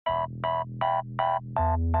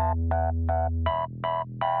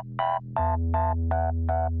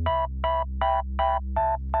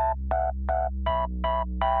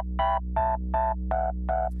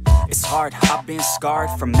It's hard, I've been scarred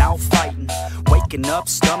from out fighting. Waking up,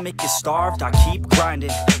 stomach is starved, I keep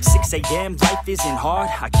grinding. 6 a.m, life isn't hard,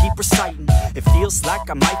 I keep reciting. It feels like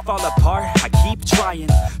I might fall apart, I keep trying.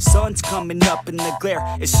 Sun's coming up and the glare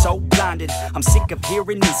is so blinding. I'm sick of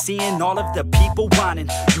hearing and seeing all of the people whining.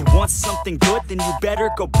 You want something good, then you better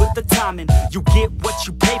go put the time in. You get what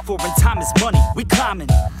you pay for and time is money, we climbing.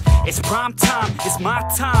 It's prime time, it's my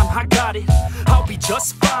time, I got it. I'll be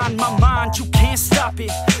just fine, my mind, you can't stop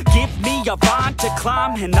it. Give me a vine to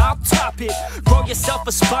climb and I'll top it. Grow yourself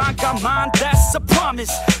a spine, got mine, that's a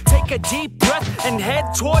promise. Take a deep breath and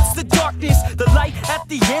head towards the darkness. The light at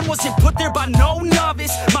the end wasn't put there by no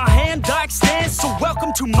novice. My hand I extend, so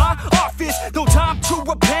welcome to my office. No time to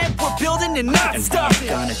repent, we're building and not stopping. And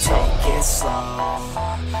we're gonna take it slow,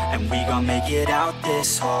 and we gon' make it out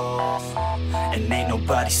this hole. And ain't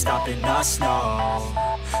nobody stopping us, no.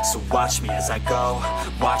 So watch me as I go,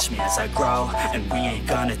 watch me as I grow. And we ain't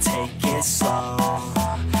gonna take it slow,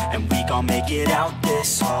 and we gon' make it out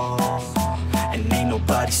this hole. And ain't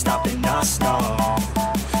nobody stopping us, no.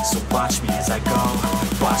 So watch me as I go,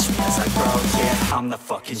 watch me as I grow. Yeah, I'm the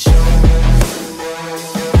fucking show.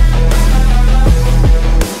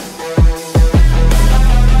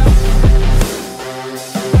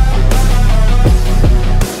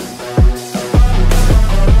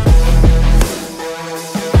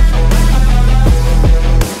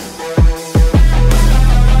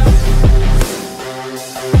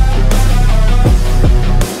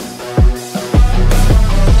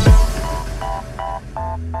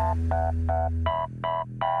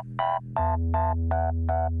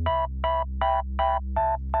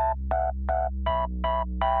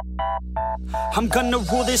 I'm gonna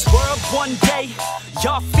rule this world one day.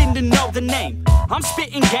 Y'all finna know the name. I'm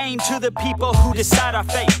spitting game to the people who decide our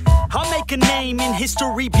fate. I'll make a name in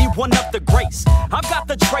history, be one of the greats. I've got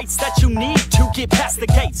the traits that you need to get past the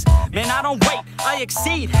gates. Man, I don't wait, I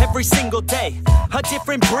exceed every single day. A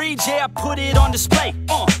different breed, yeah, I put it on display.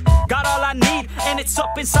 Got all I need, and it's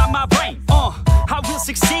up inside my brain. I will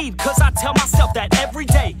succeed, cause I tell myself that every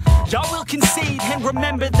day. Y'all will concede and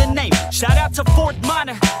remember the name. Shout out to Fort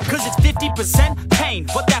Minor, cause it's 50% pain.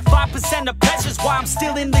 But that 5% of pleasure's why I'm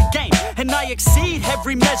still in the game. And I exceed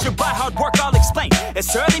every measure by hard work, I'll explain.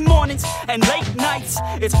 It's early mornings and late nights.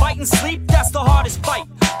 It's fight and sleep, that's the hardest fight.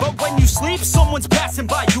 But when you sleep, someone's passing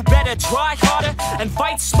by. You better try harder and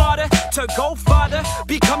fight smarter to go farther.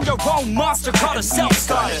 Become your own monster, call a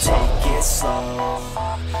self-starter. Take it slow,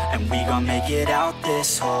 and we gon' make it out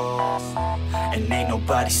this hole. And ain't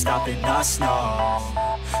nobody stopping us, no.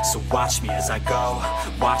 So watch me as I go,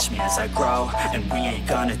 watch me as I grow. And we ain't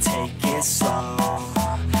gonna take it slow,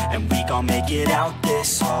 and we gon' make it out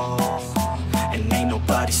this hole. And ain't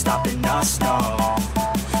nobody stopping us, no.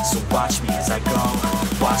 So watch me as I go,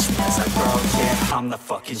 watch me as I grow. Yeah, I'm the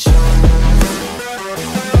fucking show.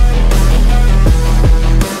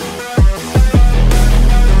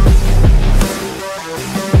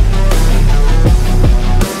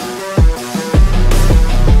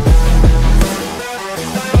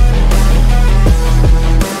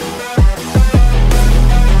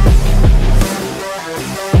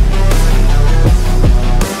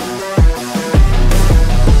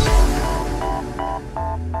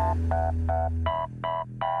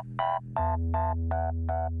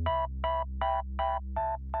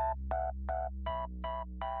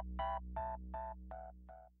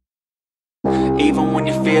 Even when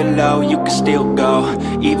you feel low, you can still go.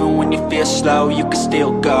 Even when you feel slow, you can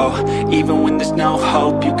still go. Even when there's no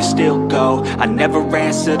hope, you can still go. I never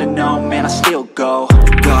answer to no, man, I still go.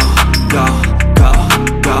 Go, go, go,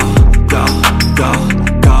 go, go, go,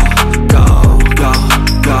 go, go, go,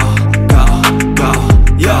 go, go, go,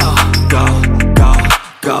 yo, go, go,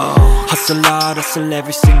 go. Hustle hard, hustle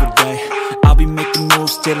every single day. I'll be making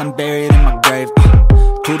moves till I'm buried in my grave.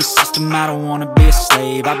 To the system, I don't wanna be a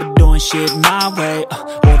slave. I've been doing shit my way,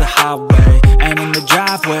 or the highway. And in the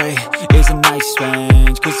driveway is a nice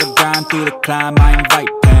range. Cause I grind through the climb, I invite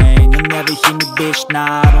pain. You'll never hear me, bitch,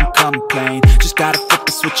 nah, I don't complain. Just gotta flip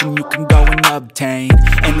the switch and you can go and obtain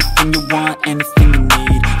anything you want, anything you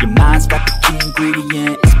need. Your mind's got the key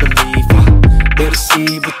ingredient, it's belief. They'll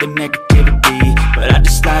deceive with the negativity, but I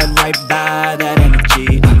just slide right by that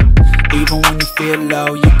energy. Even when you feel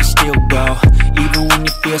low, you can still go. Even when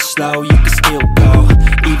you feel slow, you can still go.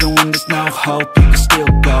 Even when there's no hope, you can still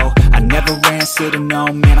go. I never answer to no,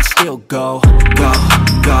 man, I still go. Go,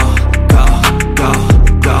 go, go, go,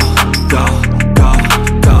 go, go, go,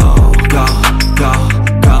 go, go, go,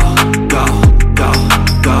 go, go,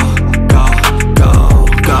 go,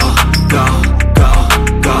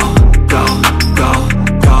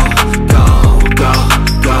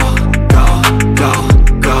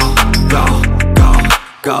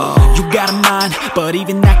 You got a mind, but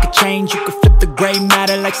even that could change. You could flip the gray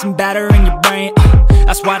matter like some batter in your brain.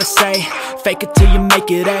 That's why I say, fake it till you make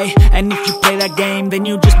it A. And if you play that game, then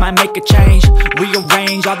you just might make a change.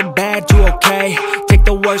 Rearrange all the bad to okay. Take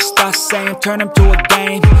the worst thoughts saying, turn them to a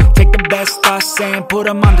game. Take the best thoughts saying, put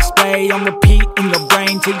them on display. On repeat in your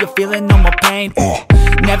brain till you're feeling no more pain.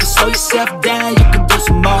 Never slow yourself down, you can do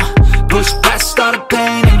some more. Push past all the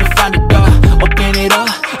pain and you'll find a door. Open it up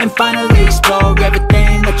and finally explore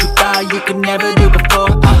everything that you thought you could never do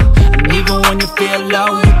before. And even when you feel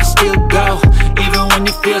low, you can still go. Even when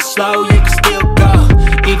you feel slow, you can still go.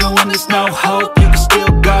 Even when there's no hope, you can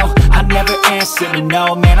still go. I never answer to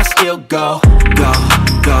no, man, I still go. Go,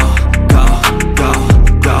 go, go, go,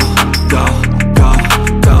 go, go, go, go,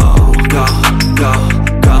 go, go, go,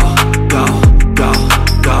 go, go, go,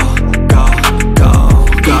 go, go,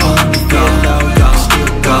 go. Feel low, go,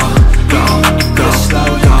 still go, go, go, slow,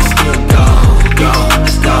 go, still go, go,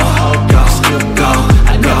 there's no hope, go, still go.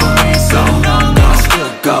 I never answer to no, man, I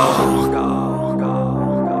still go.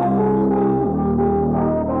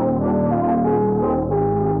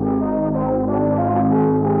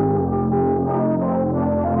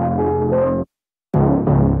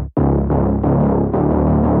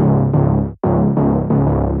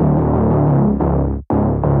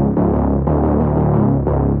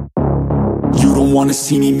 Wanna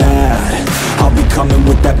see me mad, I'll be coming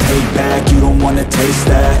with that payback. You don't wanna taste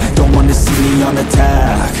that, don't wanna see me on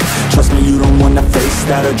attack. Trust me, you don't wanna face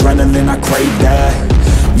that adrenaline, I crave that.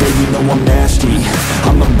 Yeah, you know I'm nasty,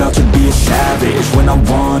 I'm about to be a savage. When I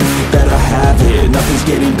want it, better have it. Nothing's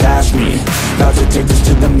getting past me, about to take this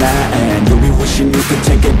to the mat. And you'll be wishing you could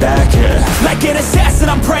take it back, yeah. Like an assassin,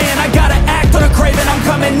 I'm praying, I gotta act on a craving. I'm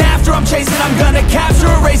coming after, I'm chasing, I'm gonna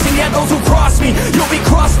capture, erasing. Yeah, those who cross me, you'll be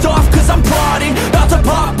crossed off, cause I'm plotting, about to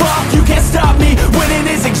pop off. You can't stop me, winning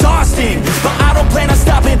is exhausting, but I don't plan on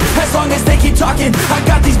stopping, as long as they keep talking. I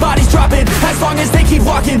got these bodies dropping, as long as they keep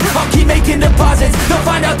walking. I'll keep making deposits, they'll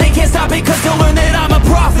find out they can't stop it, cause they'll learn that I'm a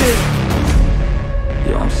prophet.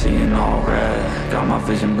 Yo, I'm seeing all red, got my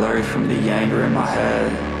vision blurry from the anger in my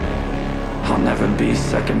head. I'll never be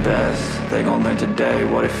second best, they gon' learn today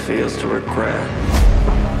what it feels to regret.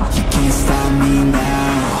 You can't stop me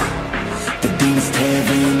now, the demons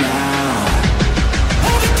tearing out.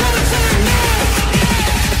 Hold it, come and turn now,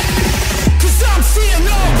 cause I'm seeing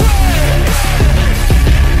all red.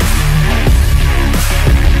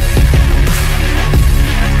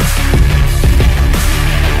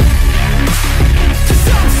 Cause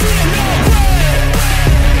I'm seeing all red.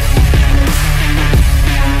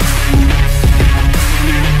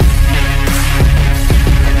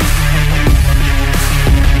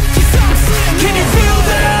 Can you feel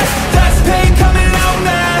that? That's pain coming out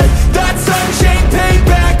mad. That's unchained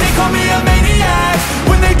payback. They call me a maniac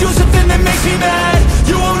when they do something that makes me mad.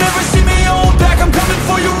 You won't ever see me hold back. I'm coming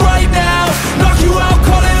for you right now. Knock you out,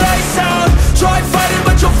 call it lights out. Try fighting,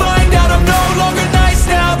 but you'll find out I'm no longer nice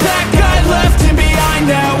now. That guy left him behind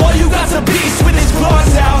now. All you got's a beast with his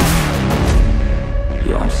claws out.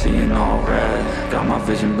 Yo, I'm seeing all red, got my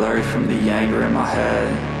vision blurry from the anger in my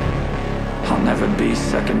head. I'll never be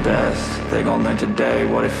second best, they gon' learn today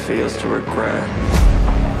what it feels to regret.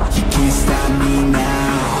 You can't stop me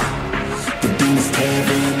now, the demons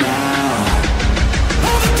tearing out.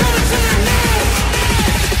 Hold it, come and turn now,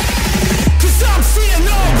 cause I'm seeing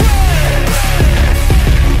all red.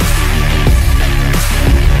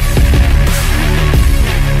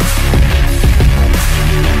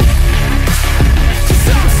 Cause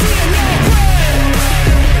I'm seeing all red.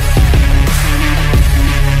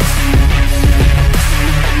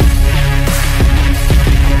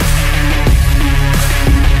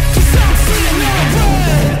 Cause I'm seeing all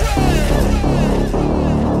red.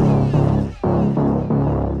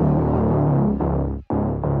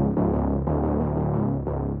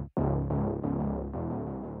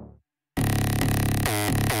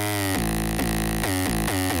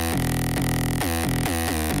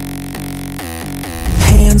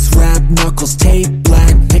 Hands wrapped, knuckles taped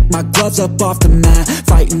black. Pick my gloves up off the mat.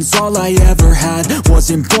 Fighting's all I ever had.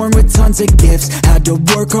 Wasn't born with tons of gifts, had to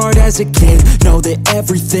work hard as a kid. Know that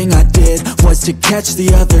everything I did was to catch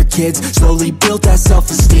the other kids. Slowly built that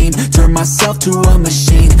self-esteem, turned myself to a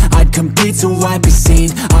machine. I'd compete so I'd be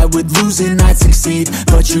seen, I would lose and I'd succeed,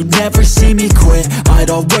 but you'd never see me quit. I'd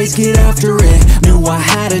always get after it, knew I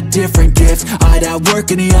had a different gift. I'd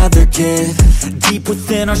outwork any other kid. Deep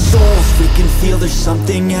within our souls, we can feel there's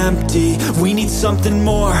something empty. We need something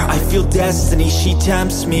more, I feel destiny, she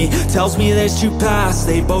tempts me. Tells me there's two paths,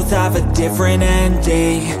 they both have a different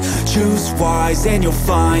ending. Choose wise and you'll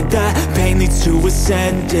find that pain leads to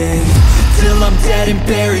ascending. till I'm dead and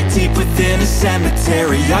buried deep within a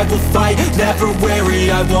cemetery. I will fight, never weary,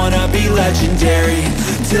 I wanna be legendary.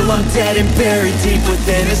 Till I'm dead and buried deep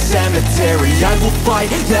within a cemetery. I will fight,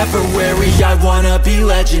 never weary, I wanna be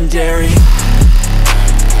legendary.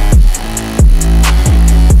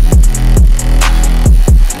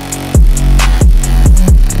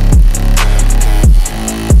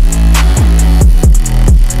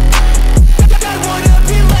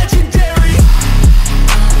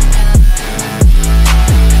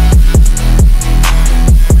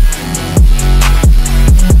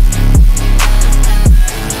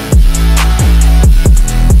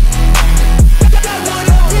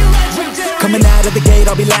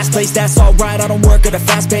 I'll be last place, that's alright, I don't work at a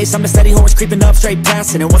fast pace. I'm a steady horse creeping up, straight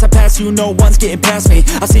passing. And once I pass you, no one's getting past me.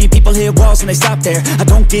 I've seen people hit walls and they stop there. I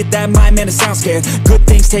don't get that mind, man, it sounds scared. Good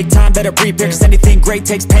things take time, better prepare, cause anything great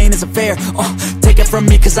takes pain, it's unfair. Take it from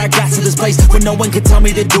me, cause I got to this place where no one can tell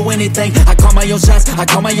me to do anything. I call my own shots, I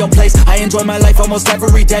call my own place. I enjoy my life almost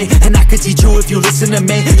every day, and I could teach you if you listen to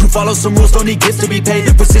me. You follow some rules, don't need gifts to be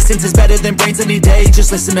paid. Persistence is better than brains any day.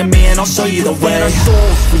 Just listen to me and I'll show you the way. In our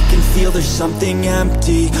souls, we can feel there's something empty.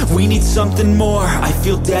 We need something more. I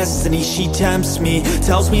feel destiny, she tempts me,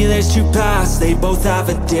 tells me there's two paths, they both have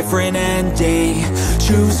a different ending.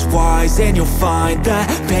 Choose wise and you'll find that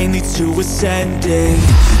pain leads to ascending.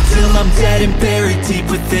 Till I'm dead and buried deep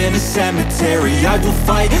within a cemetery. I will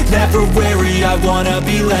fight, never weary, I wanna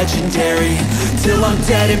be legendary. Till I'm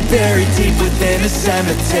dead and buried deep within a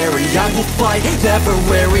cemetery. I will fight, never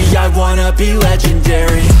weary, I wanna be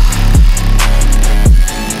legendary.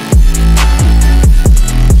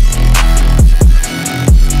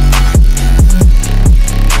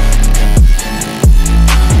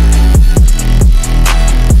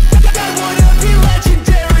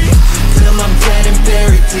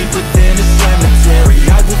 Deep within a cemetery,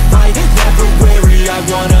 I will fight, never weary, I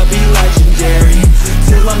wanna be legendary.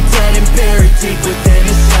 Till I'm dead and buried deep within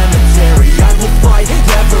a cemetery. I will fight,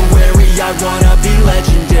 never weary, I wanna be legendary. I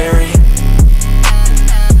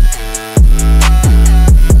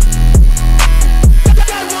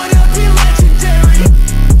wanna be legendary.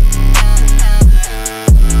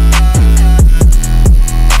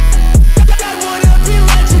 I wanna be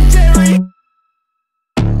legendary.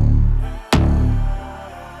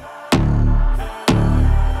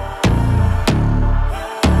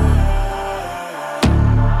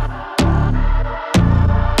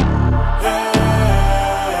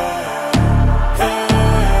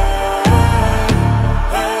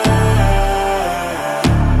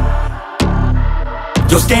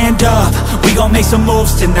 Yo, stand up, we gon' make some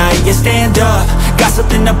moves tonight. Yeah, stand up, got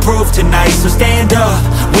something to prove tonight. So stand up,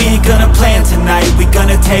 we ain't gonna plan tonight. We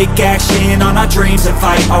gonna take action on our dreams and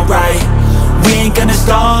fight, alright. We ain't gonna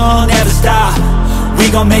stall, never stop. We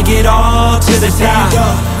gon' make it all to the top.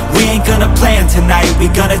 We ain't gonna plan tonight. We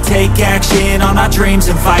gonna take action on our dreams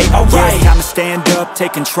and fight, alright. Yeah, time to stand up,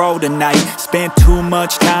 take control tonight. Spent too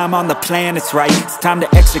much time on the plan, it's right. It's time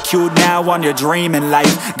to execute now on your dream in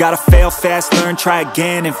life. Gotta fail fast, learn, try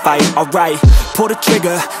again and fight, alright. Pull the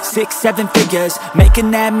trigger, 6-7 figures,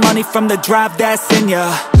 making that money from the drive that's in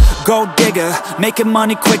ya. Gold digger, making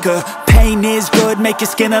money quicker. Pain is good, make your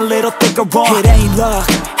skin a little thicker. It ain't luck,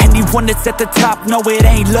 anyone that's at the top, no it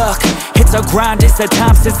ain't luck. It's a grind, it's a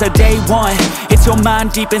time since the day one. It's your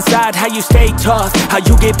mind deep inside, how you stay tough, how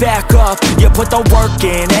you get back up. You put the work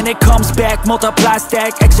in and it comes back. Multiply,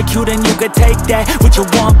 stack, execute and you can take that. What you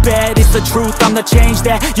want bad, it's the truth, I'm the change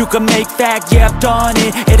that you can make fact. Yeah, I've done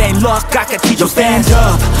it, it ain't luck, I can teach you. Stand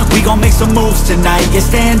up, we gon' make some moves tonight. Yeah,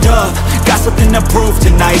 stand up, got something to prove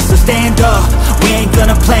tonight. So stand up, we ain't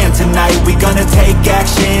gonna plan tonight. We gonna take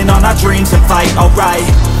action on our dreams and fight, alright.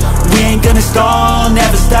 We ain't gonna stall,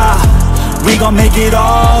 never stop. We gon' make it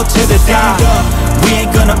all to the top. We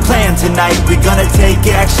ain't gonna plan tonight. We gonna take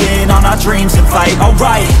action on our dreams and fight,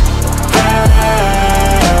 alright. Hey, hey,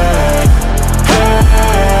 hey.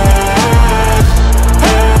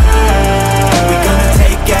 We gonna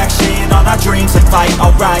take action on our dreams and fight,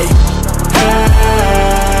 alright. Hey, hey, hey.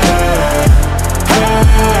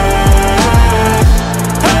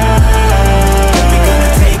 We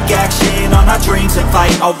gonna take action on our dreams and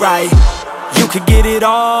fight, alright. You could get it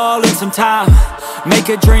all in some time. Make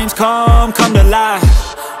your dreams come to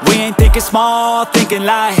life. We ain't thinking small, thinking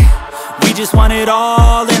light. We just want it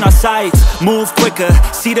all in our sights. Move quicker,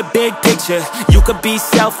 see the big picture. You could be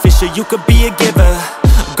selfish or you could be a giver.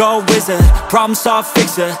 go wizard, problem solve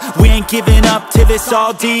fixer. We ain't giving up till it's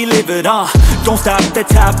all delivered, Don't stop at the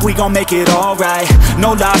top, we gon' make it alright.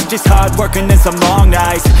 No loss, just hard working and some long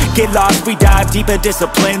nights. Get lost, we dive deeper,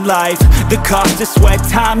 disciplined life. The cost of sweat,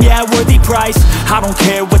 time, yeah, worthy price. I don't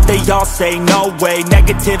care what they all say, no way.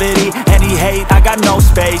 Negativity, any hate, I got no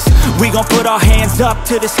space. We gon' put our hands up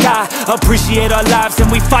to the sky, appreciate our lives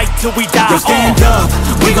and we fight till we die. Yo, stand up,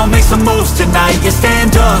 we gon' make some moves tonight. Yeah,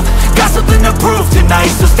 stand up, got something to prove tonight.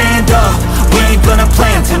 So stand up, we ain't gonna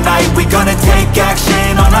plan tonight. We gonna take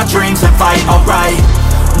action on our dreams and fight, alright.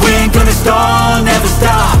 We ain't gonna stall, never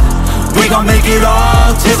stop. We gon' make it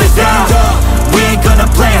all till it's out. We ain't gonna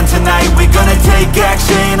plan tonight. We gonna take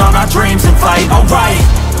action on our dreams and fight, alright.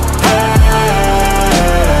 Hey, hey, hey.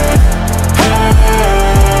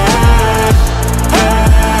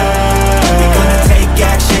 We gonna take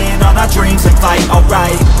action on our dreams and fight,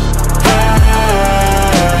 alright. Hey, hey,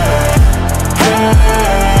 hey.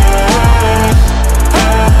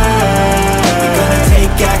 We gonna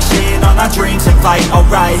take action on our dreams and fight,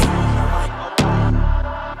 alright.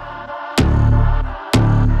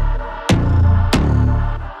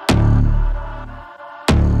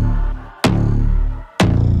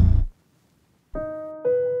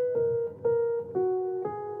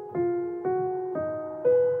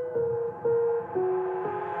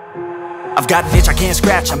 I've got an itch I can't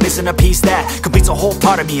scratch, I'm missing a piece that completes a whole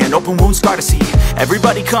part of me, an open wound scar to see.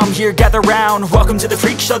 Everybody come here, gather round, welcome to the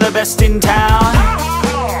freak show, the best in town.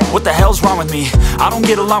 What the hell's wrong with me? I don't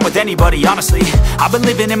get along with anybody, honestly. I've been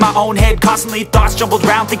living in my own head constantly, thoughts jumbled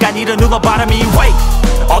round, think I need a new lobotomy. Wait,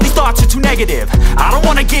 all these thoughts are too negative. I don't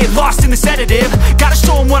wanna get lost in the sedative. Gotta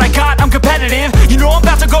show them what I got, I'm competitive. You know I'm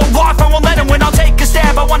about to go off, I won't let them win, I'll take a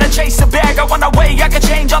stab. I wanna chase a bag, I wanna weigh, I can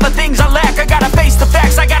change all the things I lack. I gotta face the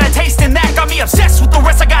facts, I got a taste in that. Got me obsessed with the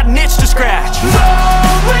rest, I got an itch to scratch. Going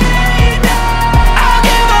down, I'll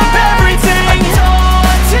give up everything.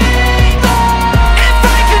 Daunting thought, if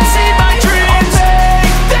I could see my dreams, I'll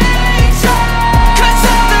make things right. 'Cause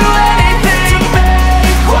I'll do anything to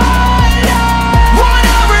make what I want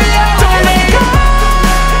a reality. Don't let go,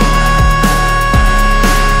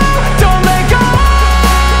 don't let go.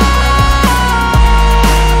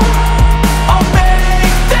 I'll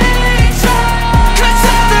make things right. 'Cause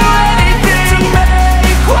I'll do anything to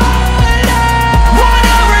make what I want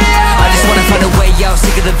a reality. I just wanna find a way out,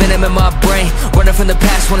 sick of the venom in my brain. Running from the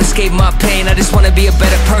past, wanna escape my pain. I just wanna be a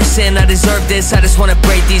better person, I deserve this. I just wanna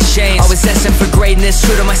break these chains. Always asking for greatness,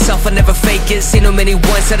 true to myself, I never fake it. Seen too many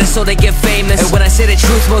once that I so they get famous. And when I say the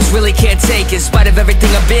truth, most really can't take it. In spite of everything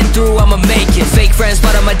I've been through, I'ma make it. Fake friends,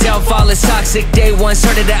 but on my downfall is toxic. Day one,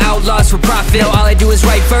 started the outlaws for profit. Now all I do is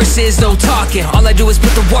write verses, no talking. All I do is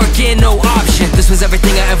put the work in, no option. This was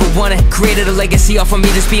everything I ever wanted. Created a legacy off of me,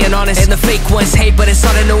 just being honest. And the fake ones hate, but it's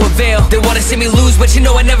all to no avail. They wanna see me lose, but you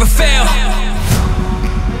know I never fail.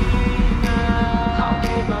 I'll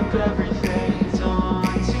give up everything,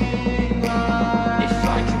 daunting life. If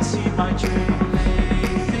I can see my dream,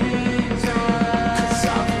 make things right. 'Cause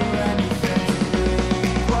I'll do anything to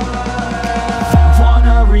make what I want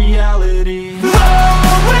a reality.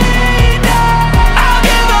 Going down, I'll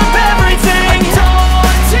give up everything,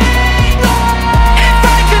 daunting life. If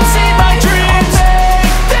I can see my dreams,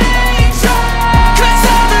 make things right. 'Cause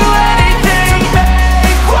I'll do anything to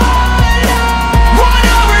make what I want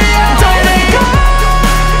a reality. Don't let go,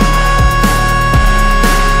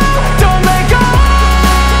 don't let go.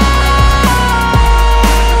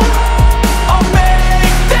 I'll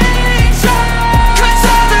make things right. 'Cause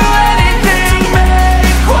I'll do anything to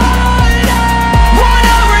make what I want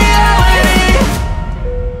a reality.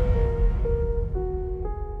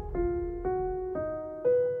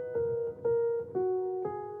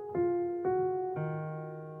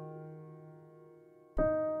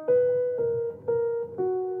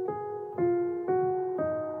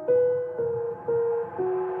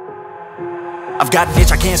 I've got an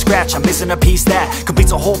itch I can't scratch, I'm missing a piece that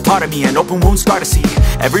completes a whole part of me, an open wound scar to see.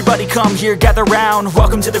 Everybody come here, gather round,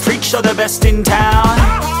 welcome to the freak show, the best in town.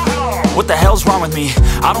 What the hell's wrong with me?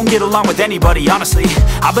 I don't get along with anybody, honestly.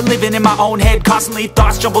 I've been living in my own head constantly,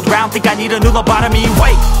 thoughts jumbled round, think I need a new lobotomy.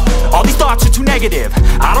 Wait, all these thoughts are too negative.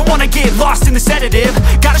 I don't wanna get lost in the sedative.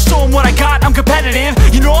 Gotta show them what I got, I'm competitive.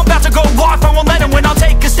 You know I'm about to go off, I won't let them win, I'll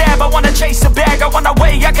take a stab. I wanna chase a bag, I wanna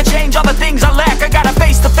weigh, I can change all the things I lack. I gotta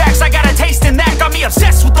face the facts, I got a taste in that. Got me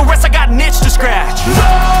obsessed with the rest, I got an itch to scratch.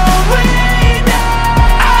 Going down,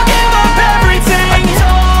 I'll give up everything,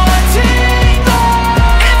 daunting thought.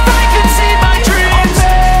 If I can see my dreams,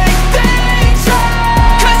 I'll make things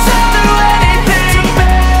right. 'Cause I'll do anything to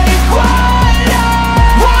make what I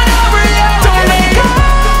want a reality. Don't let go,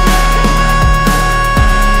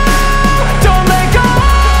 don't let go.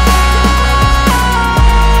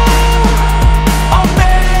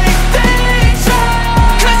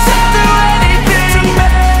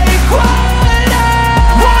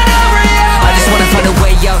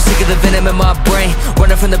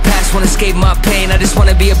 just wanna escape my pain. I just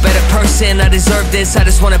wanna be a better person. I deserve this, I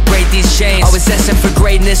just wanna break these chains. Always asking for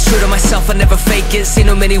greatness, true to myself, I never fake it. Seen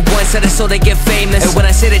too many once that I so they get famous. And when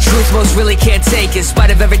I say the truth, most really can't take it. In spite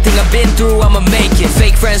of everything I've been through, I'ma make it.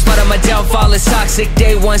 Fake friends, but on my downfall is toxic.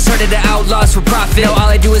 Day one, started the outlaws for profit. Now all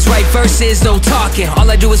I do is write verses, no talking. All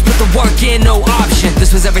I do is put the work in, no option.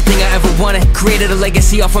 This was everything I ever wanted. Created a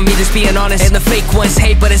legacy off of me, just being honest. And the fake ones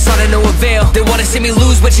hate, but it's all to no avail. They wanna see me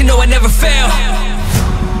lose, but you know I never fail.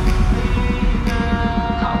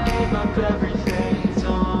 I'll give up everything,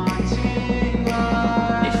 daunting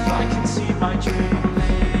life. If I can see my dream,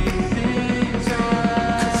 make things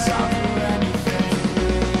right. 'Cause I'll do anything.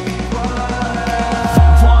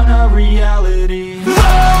 Want a reality.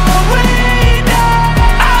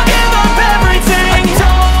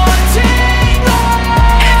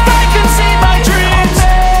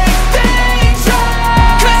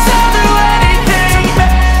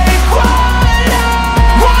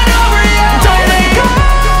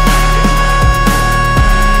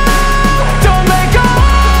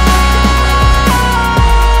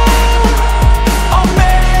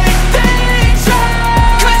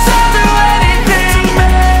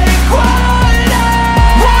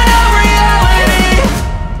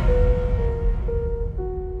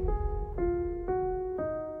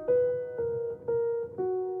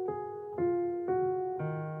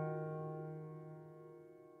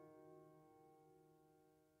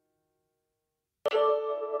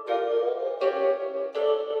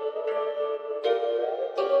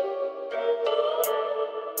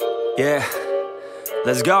 Yeah,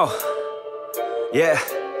 let's go. Yeah.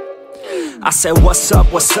 I said, what's up,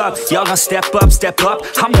 y'all gonna step up,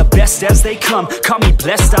 I'm the best as they come, call me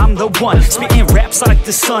blessed, I'm the one, spitting raps like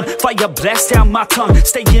the sun, fire blast down my tongue,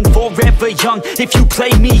 staying forever young, if you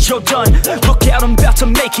play me, you're done, look out, I'm about to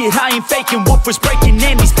make it, I ain't faking, woofers breaking,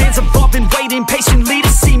 and these fans have all been waiting patiently to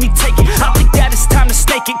see me take it, I think that it's time to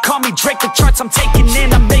snake it, call me Drake, the charts I'm taking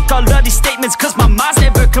in, I make all of these statements, cause my mind's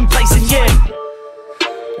never complacent, yeah.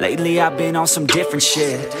 Lately I've been on some different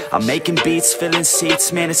shit, I'm making beats, filling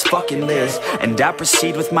seats, man it's fucking lit. And I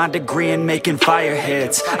proceed with my degree in making fire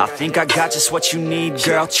hits. I think I got just what you need,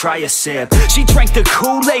 girl, try a sip. She drank the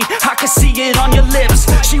Kool-Aid, I could see it on your lips.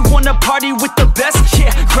 She wanna party with the best,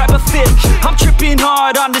 yeah, grab a fit. I'm tripping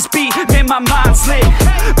hard on this beat, man my mind's lit.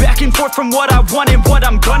 Back and forth from what I want and what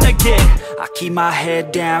I'm gonna get. I keep my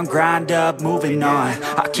head down, grind up, moving on.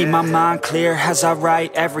 I keep my mind clear as I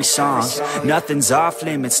write every song. Nothing's off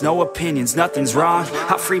limits, no opinions, nothing's wrong.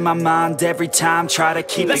 I free my mind every time, try to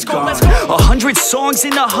keep it going. 100 songs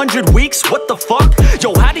in 100 weeks, what the fuck?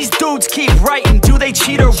 Yo, how these dudes keep writing, do they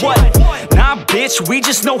cheat or what? Nah bitch, we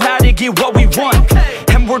just know how to get what we want.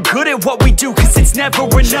 And we're good at what we do, cause it's never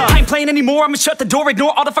enough. I ain't playing anymore, I'ma shut the door,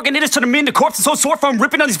 ignore all the fucking hitters, turn them into corpses. I'm so sore from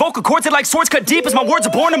ripping on these vocal cords, they like swords cut deep as my words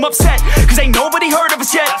are born, I'm upset. Cause ain't nobody heard of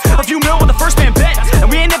us yet. A few mil with the first man bet, and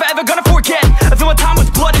we ain't never ever gonna forget. I feel my time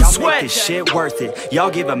with blood and sweat. Y'all make this shit worth it, y'all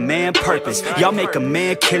give a man purpose. Y'all make a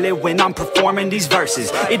man kill it when I'm performing these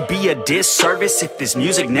verses. It'd be a disservice if this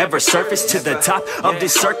music never surfaced to the top of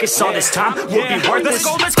this circus. All this time will be worthless.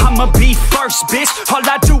 I'ma be first, bitch, all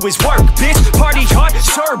I do is work, bitch. Party hard,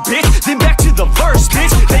 sure, bitch, then back to the verse,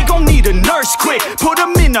 bitch. They gon' need a nurse quick, put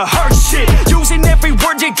them in a hearse shit. Using every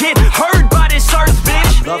word to get heard by this earth,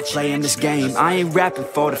 bitch. Love playing this game, I ain't rapping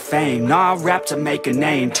for the fame. Nah, I rap to make a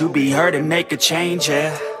name, to be heard and make a change,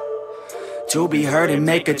 yeah. To be heard and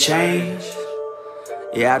make a change.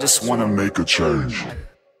 Yeah, I just wanna make a change.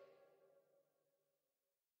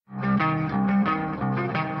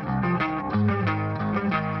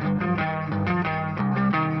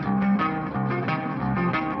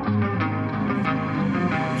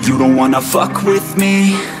 You don't wanna fuck with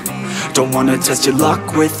me, don't wanna test your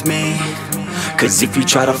luck with me. Cause if you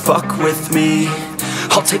try to fuck with me,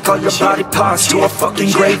 I'll take all your body parts to a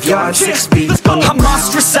fucking graveyard 6 feet under. I'm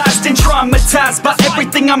ostracized and traumatized by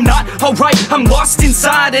everything I'm not. Alright, I'm lost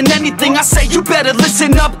inside, and anything I say you better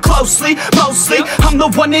listen up closely. Mostly, I'm the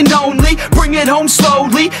one and only, bring it home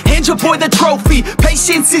slowly. Hand your boy the trophy,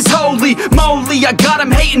 patience is holy moly. I got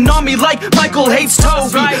him hating on me like Michael hates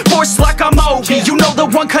Toby. Force like I'm Obi, you know the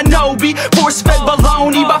one Kenobi. Force fed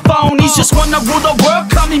baloney by phonies, just wanna rule the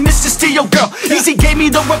world, call me Mr. Steel Girl. Easy gave me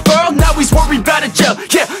the referral, now he's worried about a jail.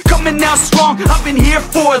 Yeah, coming out strong, I've been here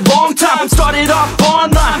for a long time. Started off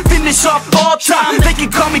online, finish off all time. They can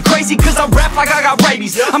call me crazy cause I rap like I got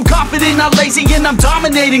rabies. I'm confident, not lazy, and I'm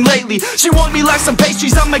dominating lately. She want me like some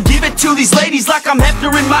pastries, I'ma give it to these ladies like I'm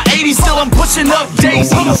Hefner in my 80s. Still I'm pushing up daisies.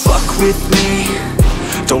 Don't wanna fuck with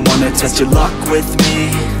me, don't wanna test your luck with me.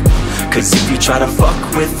 Cause if you try to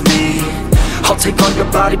fuck with me, I'll take all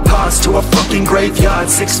your body parts to a fucking graveyard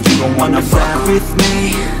 6 feet. Don't wanna fuck with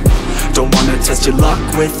me, Don't wanna test your luck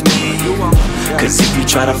with me, cause if you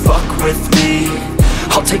try to fuck with me,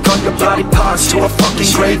 I'll take all your body parts to a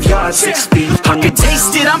fucking graveyard 6 feet I can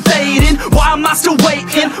taste it, I'm fading. Why am I still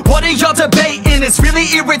waiting? What are y'all debating? It's really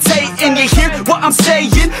irritating. You hear what I'm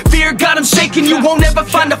saying? Fear got him shaking. You won't ever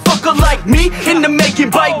find a fucker like me in the making.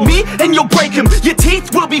 Bite me and you'll break him. Your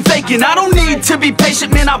teeth will be vacant. I don't need to be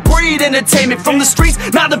patient, man. I breed entertainment from the streets,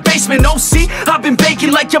 not the basement. Oh, see, I've been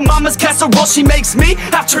baking like your mama's casserole. She makes me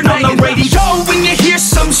after night on the radio. When you hear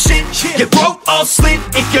some shit, your throat all slit.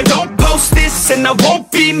 If you don't post this, and I won't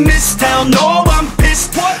be missed. Hell no, I'm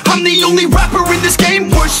pissed. I'm the only rapper in this game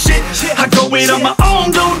worth shit. I go it on my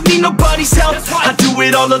own, don't need nobody's help. I do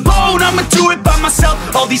it all alone, I'ma do it by myself.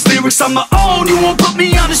 All these lyrics on my own, you won't put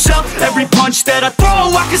me on the shelf. Every punch that I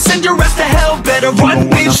throw, I can send your ass to hell. Better run,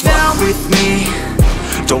 bitch, down with me.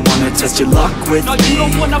 Don't wanna test your luck with me. You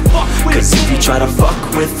don't wanna fuck with cause if you try to fuck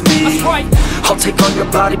with me, that's right. I'll take all your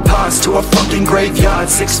body parts to a fucking graveyard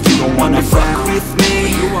 6 feet. Don't wanna fuck with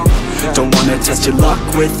me. Don't wanna test your luck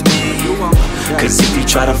with me, cause if you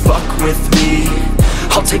try to fuck with me,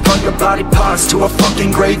 I'll take all your body parts to a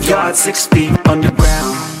fucking graveyard 6 feet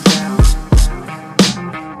underground.